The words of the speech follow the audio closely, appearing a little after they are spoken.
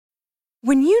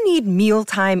When you need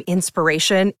mealtime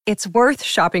inspiration, it's worth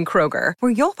shopping Kroger,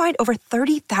 where you'll find over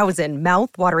 30,000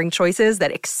 mouth-watering choices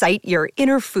that excite your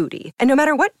inner foodie. And no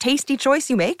matter what tasty choice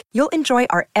you make, you'll enjoy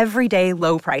our everyday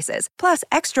low prices, plus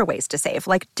extra ways to save,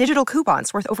 like digital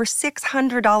coupons worth over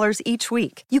 $600 each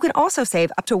week. You can also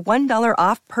save up to $1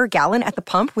 off per gallon at the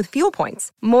pump with fuel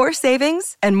points. More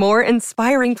savings and more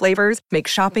inspiring flavors make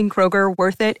shopping Kroger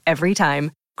worth it every time.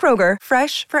 Kroger,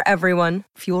 fresh for everyone.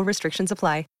 Fuel restrictions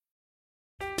apply.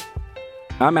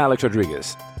 I'm Alex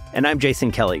Rodriguez. And I'm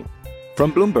Jason Kelly.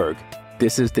 From Bloomberg,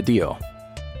 this is The Deal.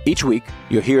 Each week,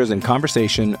 you'll hear us in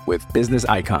conversation with business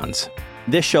icons.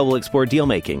 This show will explore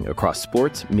deal-making across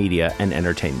sports, media, and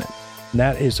entertainment.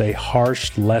 That is a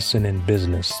harsh lesson in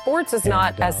business. Sports is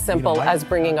not as simple as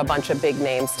bringing a bunch of big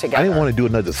names together. I didn't want to do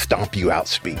another stomp you out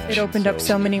speech. It opened up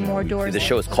so many more doors. The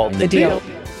show is called The Deal.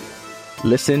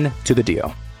 Listen to The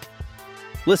Deal.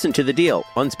 Listen to The Deal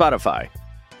on Spotify.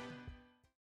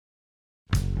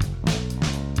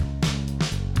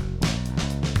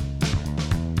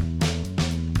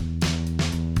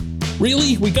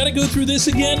 Really? We gotta go through this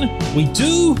again? We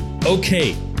do?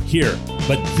 Okay, here.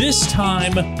 But this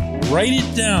time, write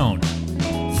it down.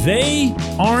 They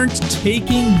aren't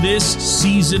taking this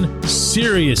season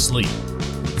seriously.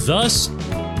 Thus,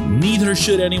 neither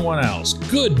should anyone else.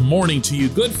 Good morning to you.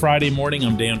 Good Friday morning.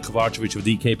 I'm Dan Kovacevic with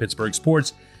DK Pittsburgh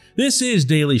Sports. This is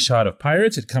Daily Shot of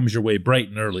Pirates. It comes your way bright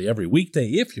and early every weekday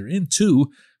if you're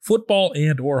into football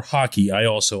and or hockey. I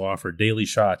also offer daily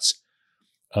shots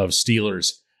of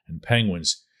Steelers and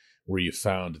Penguins, where you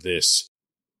found this.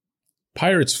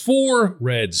 Pirates 4,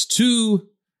 Reds 2,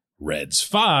 Reds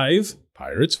 5,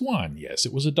 Pirates 1. Yes,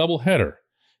 it was a doubleheader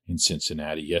in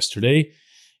Cincinnati yesterday,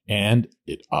 and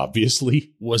it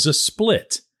obviously was a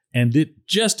split. And it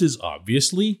just as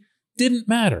obviously didn't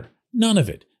matter. None of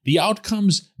it. The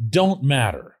outcomes don't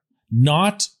matter.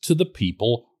 Not to the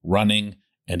people running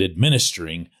and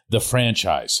administering the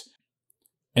franchise.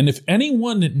 And if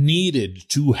anyone needed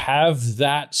to have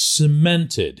that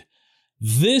cemented,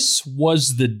 this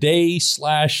was the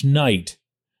day/night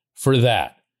for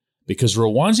that. Because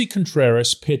Roansy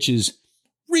Contreras pitches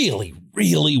really,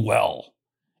 really well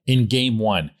in Game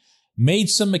 1. Made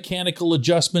some mechanical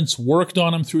adjustments, worked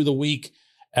on him through the week.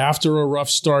 After a rough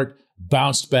start,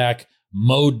 bounced back,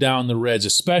 mowed down the Reds,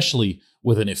 especially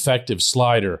with an effective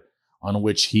slider on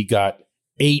which he got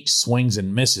 8 swings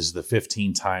and misses the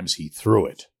 15 times he threw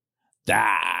it.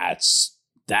 That's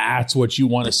what you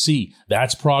want to see.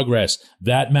 That's progress.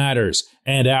 That matters.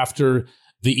 And after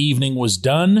the evening was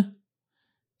done,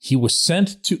 he was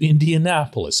sent to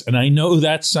Indianapolis. And I know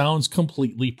that sounds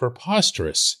completely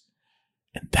preposterous.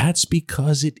 And that's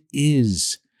because it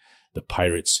is. The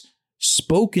Pirates'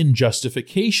 spoken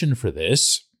justification for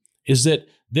this is that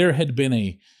there had been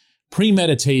a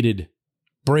premeditated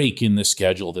break in the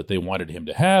schedule that they wanted him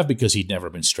to have because he'd never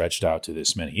been stretched out to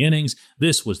this many innings.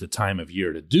 This was the time of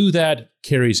year to do that.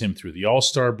 Carries him through the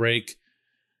All-Star break.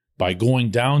 By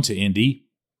going down to Indy,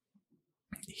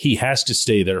 he has to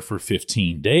stay there for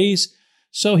 15 days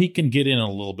so he can get in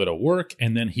a little bit of work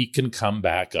and then he can come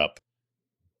back up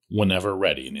whenever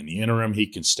ready. And in the interim, he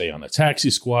can stay on the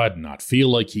taxi squad and not feel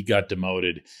like he got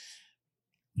demoted.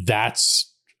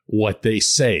 That's what they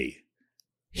say.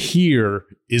 Here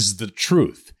is the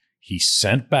truth. He's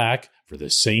sent back for the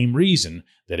same reason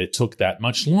that it took that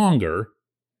much longer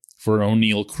for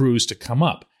O'Neill Cruz to come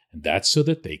up. And that's so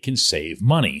that they can save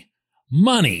money.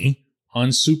 Money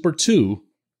on Super 2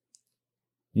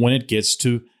 when it gets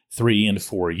to 3 and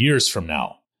 4 years from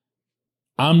now.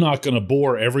 I'm not going to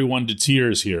bore everyone to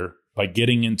tears here by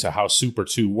getting into how Super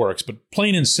 2 works, but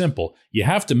plain and simple, you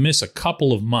have to miss a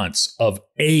couple of months of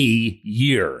a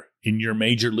year in your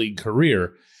major league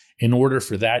career in order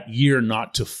for that year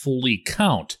not to fully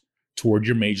count toward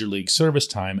your major league service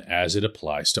time as it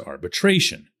applies to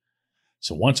arbitration.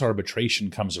 So once arbitration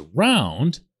comes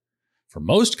around, for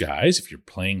most guys, if you're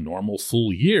playing normal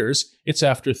full years, it's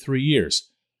after 3 years.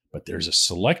 But there's a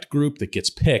select group that gets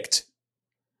picked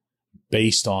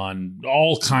based on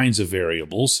all kinds of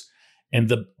variables, and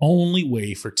the only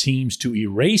way for teams to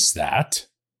erase that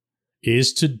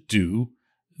is to do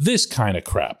this kind of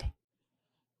crap.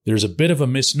 There's a bit of a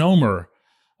misnomer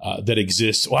that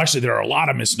exists. Well, actually, there are a lot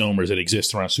of misnomers that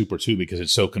exist around Super 2 because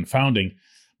it's so confounding.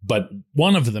 But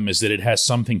one of them is that it has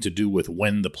something to do with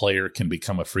when the player can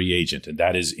become a free agent, and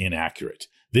that is inaccurate.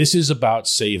 This is about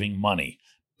saving money,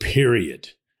 period.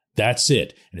 That's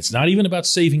it. And it's not even about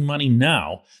saving money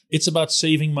now. It's about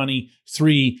saving money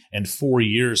 3 and 4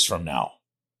 years from now.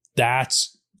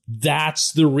 That's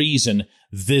the reason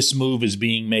this move is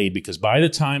being made, because by the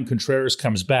time Contreras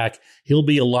comes back, he'll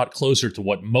be a lot closer to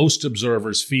what most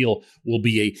observers feel will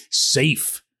be a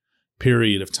safe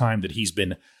period of time that he's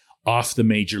been off the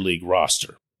major league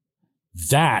roster.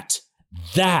 That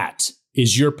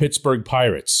is your Pittsburgh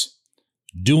Pirates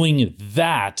doing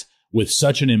that with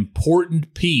such an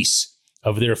important piece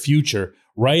of their future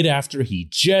right after he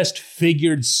just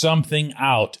figured something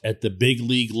out at the big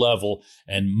league level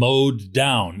and mowed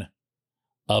down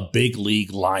a big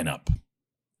league lineup.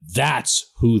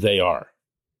 That's who they are.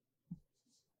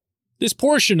 This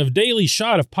portion of Daily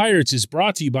Shot of Pirates is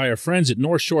brought to you by our friends at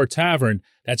North Shore Tavern,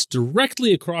 that's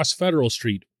directly across Federal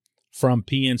Street from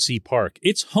PNC Park.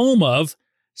 It's home of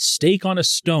Steak on a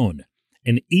Stone,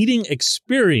 an eating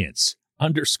experience,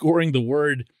 underscoring the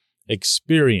word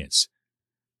experience.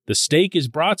 The steak is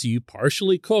brought to you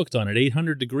partially cooked on an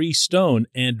 800-degree stone,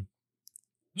 and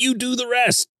you do the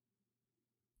rest.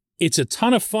 It's a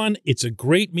ton of fun, it's a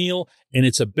great meal, and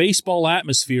it's a baseball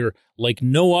atmosphere like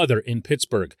no other in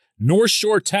Pittsburgh. North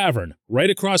Shore Tavern,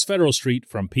 right across Federal Street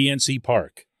from PNC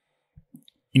Park.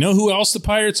 You know who else the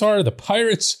Pirates are? The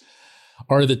Pirates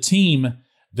are the team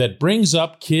that brings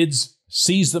up kids,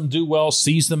 sees them do well,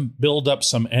 sees them build up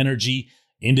some energy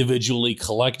individually,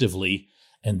 collectively,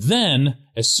 and then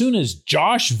as soon as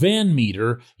Josh Van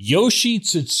Meter, Yoshi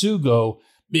Tsutsugo,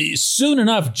 soon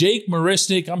enough Jake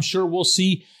Maristic, I'm sure we'll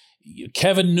see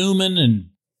Kevin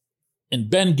Newman and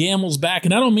Ben Gamel's back,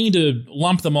 and I don't mean to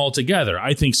lump them all together.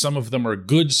 I think some of them are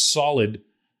good, solid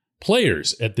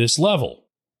players at this level.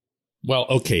 Well,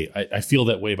 okay, I feel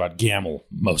that way about Gamel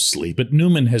mostly, but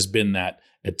Newman has been that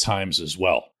at times as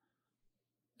well.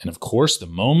 And of course, the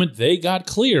moment they got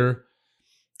clear,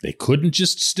 they couldn't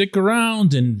just stick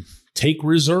around and take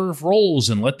reserve roles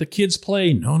and let the kids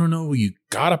play. No. You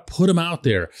got to put them out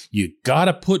there. You got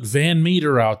to put Van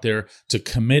Meter out there to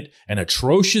commit an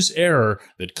atrocious error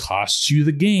that costs you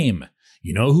the game.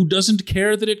 You know who doesn't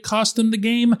care that it cost them the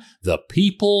game? The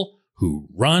people who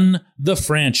run the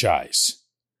franchise.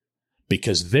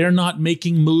 Because they're not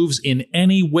making moves in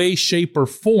any way, shape, or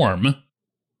form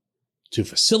to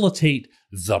facilitate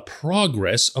the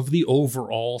progress of the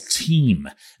overall team,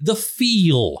 the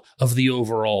feel of the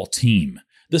overall team,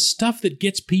 the stuff that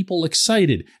gets people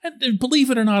excited. And believe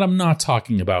it or not, I'm not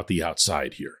talking about the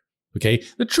outside here, okay?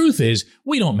 The truth is,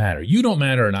 we don't matter. You don't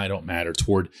matter, and I don't matter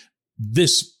toward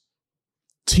this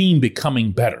team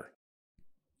becoming better.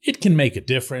 It can make a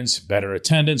difference, better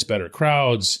attendance, better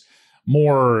crowds,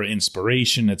 more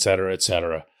inspiration, etc.,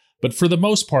 etc. But for the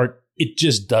most part, it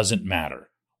just doesn't matter.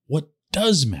 What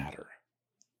does matter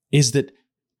is that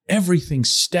everything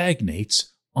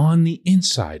stagnates on the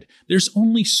inside. There's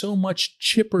only so much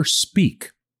chipper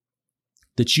speak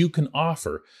that you can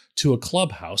offer to a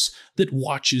clubhouse that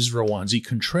watches Roansy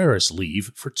Contreras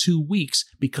leave for 2 weeks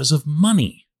because of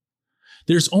money.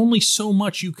 There's only so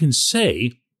much you can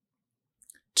say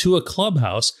to a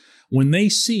clubhouse when they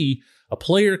see a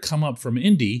player come up from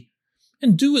Indy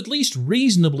and do at least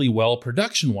reasonably well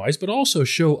production-wise, but also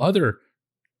show other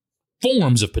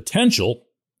forms of potential.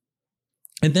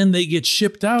 And then they get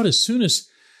shipped out as soon as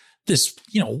this,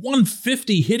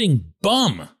 150 hitting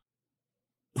bum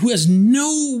who has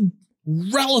no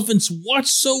relevance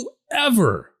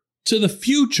whatsoever to the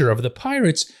future of the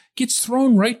Pirates gets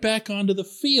thrown right back onto the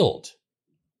field.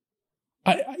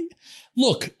 I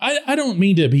don't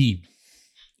mean to be,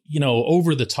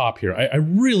 over the top here. I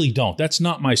really don't. That's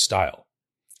not my style.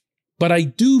 But I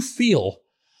do feel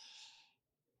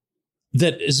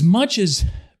that as much as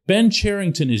Ben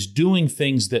Cherington is doing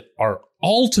things that are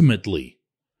ultimately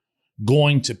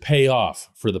going to pay off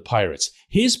for the Pirates,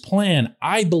 his plan,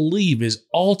 I believe, is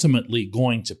ultimately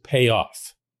going to pay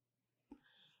off.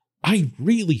 I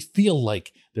really feel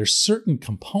like there's certain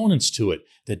components to it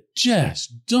that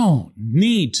just don't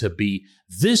need to be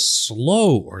this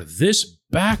slow or this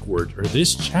backward or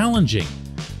this challenging.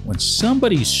 When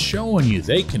somebody's showing you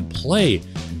they can play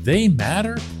and they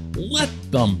matter, let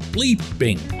them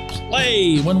bleeping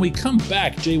play. When we come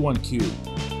back, J1Q.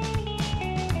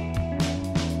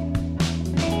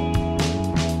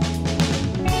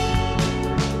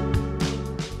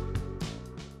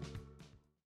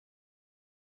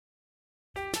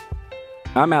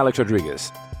 I'm Alex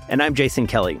Rodriguez. And I'm Jason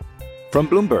Kelly. From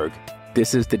Bloomberg,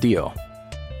 this is The Deal.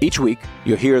 Each week,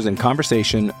 you'll hear us in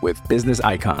conversation with business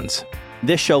icons.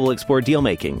 This show will explore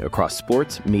deal-making across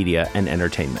sports, media, and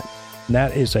entertainment.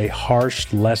 That is a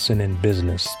harsh lesson in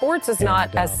business. Sports is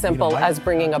not as simple as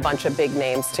bringing a bunch of big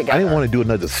names together. I didn't want to do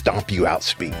another stomp you out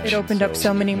speech. It opened up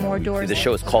so many more doors. The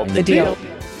show is called The Deal.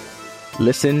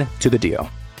 Listen to The Deal.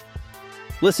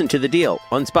 Listen to The Deal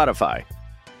on Spotify.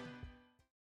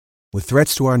 With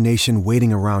threats to our nation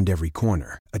waiting around every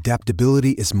corner,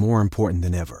 adaptability is more important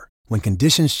than ever. When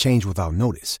conditions change without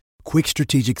notice, quick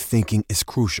strategic thinking is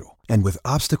crucial. And with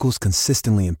obstacles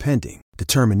consistently impending,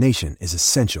 determination is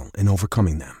essential in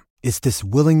overcoming them. It's this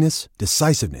willingness,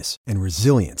 decisiveness, and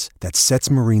resilience that sets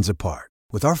Marines apart.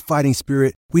 With our fighting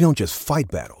spirit, we don't just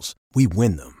fight battles, we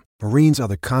win them. Marines are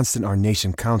the constant our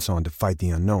nation counts on to fight the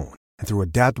unknown. And through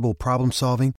adaptable problem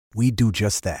solving, we do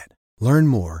just that. Learn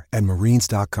more at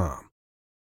marines.com.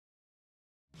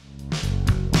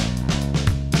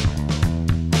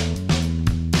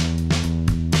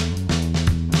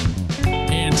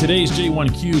 And today's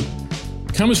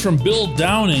J1Q comes from Bill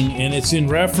Downing, and it's in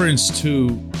reference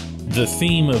to the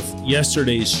theme of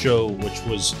yesterday's show, which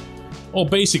was,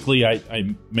 basically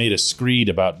I made a screed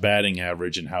about batting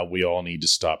average and how we all need to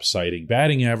stop citing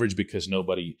batting average because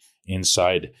nobody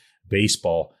inside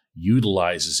baseball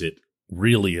utilizes it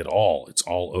really at all. It's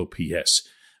all OPS.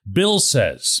 Bill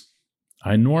says,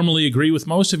 I normally agree with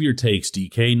most of your takes,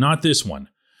 DK, not this one.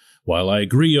 While I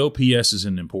agree OPS is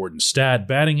an important stat,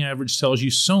 batting average tells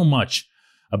you so much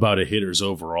about a hitter's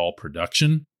overall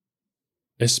production,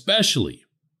 especially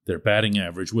their batting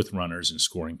average with runners in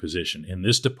scoring position. In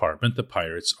this department, the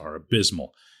Pirates are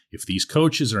abysmal. If these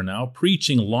coaches are now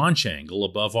preaching launch angle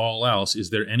above all else, is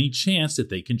there any chance that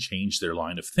they can change their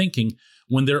line of thinking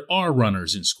when there are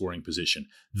runners in scoring position?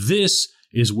 This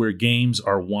is where games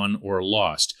are won or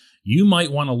lost. You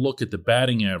might want to look at the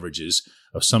batting averages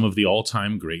of some of the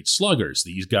all-time great sluggers.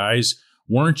 These guys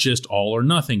weren't just all or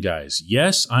nothing guys.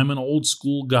 Yes, I'm an old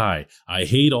school guy. I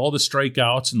hate all the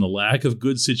strikeouts and the lack of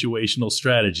good situational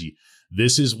strategy.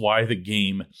 This is why the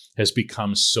game has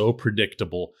become so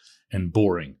predictable and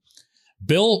boring.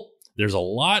 Bill, there's a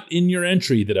lot in your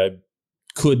entry that I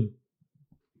could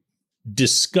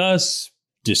discuss,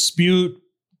 dispute,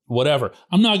 whatever.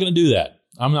 I'm not going to do that.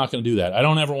 I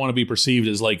don't ever want to be perceived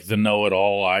as like the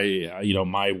know-it-all.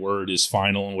 My word is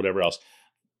final and whatever else.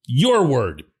 Your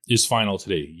word is final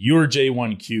today. Your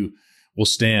J1Q will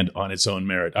stand on its own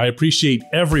merit. I appreciate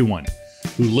everyone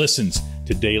who listens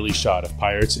to Daily Shot of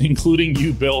Pirates, including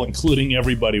you, Bill, including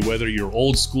everybody, whether you're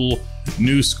old school,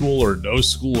 new school, or no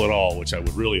school at all, which I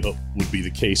would really hope would be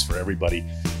the case for everybody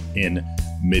in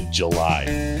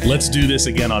mid-July. Let's do this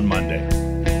again on Monday.